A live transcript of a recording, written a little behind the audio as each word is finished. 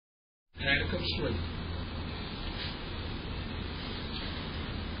Had to come straight.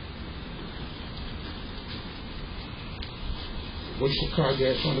 Waste your car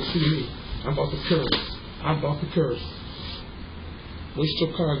gas trying to see me. I'm about to curse. I'm about to curse. Waste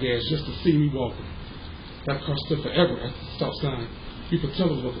your car gas just to see me walking. That car stood forever at the stop sign. You could tell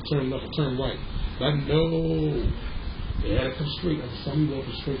it was to turn left or turn right. But I know they had to come straight. I saw me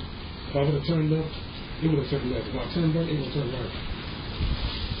walking straight. If I would have turned left, it would have turned left. If I turned right, it would have turned right.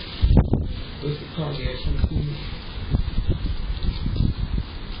 Waste the car gas trying to see me.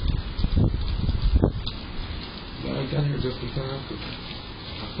 But I got here just in time because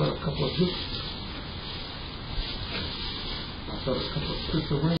I felt a couple of hits. I felt a couple of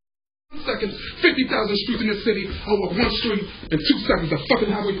hits of rain. 1 second, 50,000 streets in this city. I walk one street in 2 seconds. The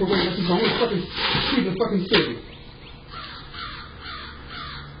fucking highway parade. That's my only fucking street in the fucking city.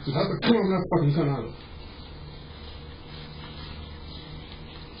 Just have to come on that fucking come out.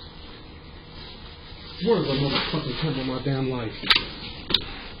 Where's the motherfucking come on my damn life?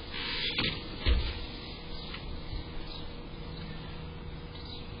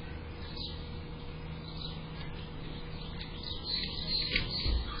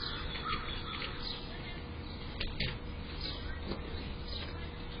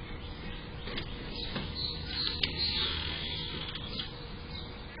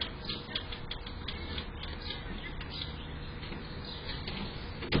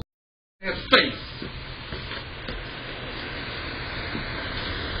 Face.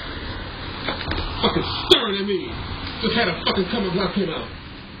 Fucking staring at me. Just had a fucking come and block him out.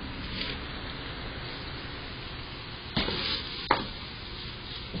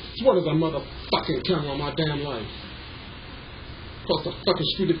 Swear to the motherfucking camera on my damn life. Across the fucking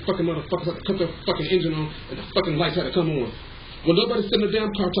street, the fucking motherfuckers had to cut their fucking engine on and the fucking lights had to come on. When nobody sitting in the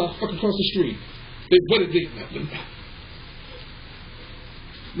damn car till I fucking cross the street. They waited there.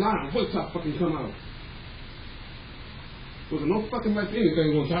 Line, wait till I fucking come out. There was no fucking lights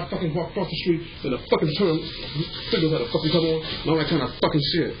anything once I fucking walked across the street and the fucking turn signals had to fucking come on and all that kind of fucking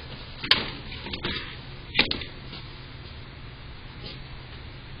shit.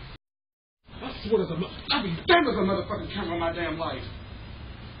 I swear to I'll be damned as a motherfucking camera on my damn life.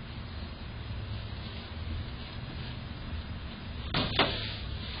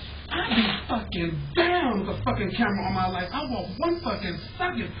 Fucking down with the fucking camera on my life. I walk 1 fucking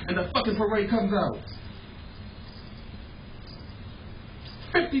second and the fucking parade comes out.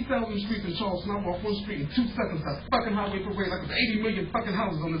 50,000 streets in Charleston. I walk 1 street in 2 seconds. The fucking highway parade like there's 80 million fucking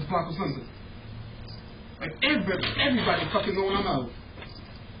houses on this block or something. Like everybody fucking knowing I'm out.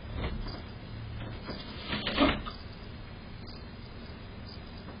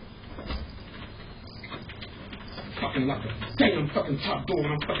 Fucking lock the damn fucking top door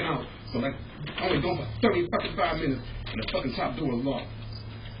when I'm fucking out. So like, I only going for 30 fucking 5 minutes and the fucking top door is locked.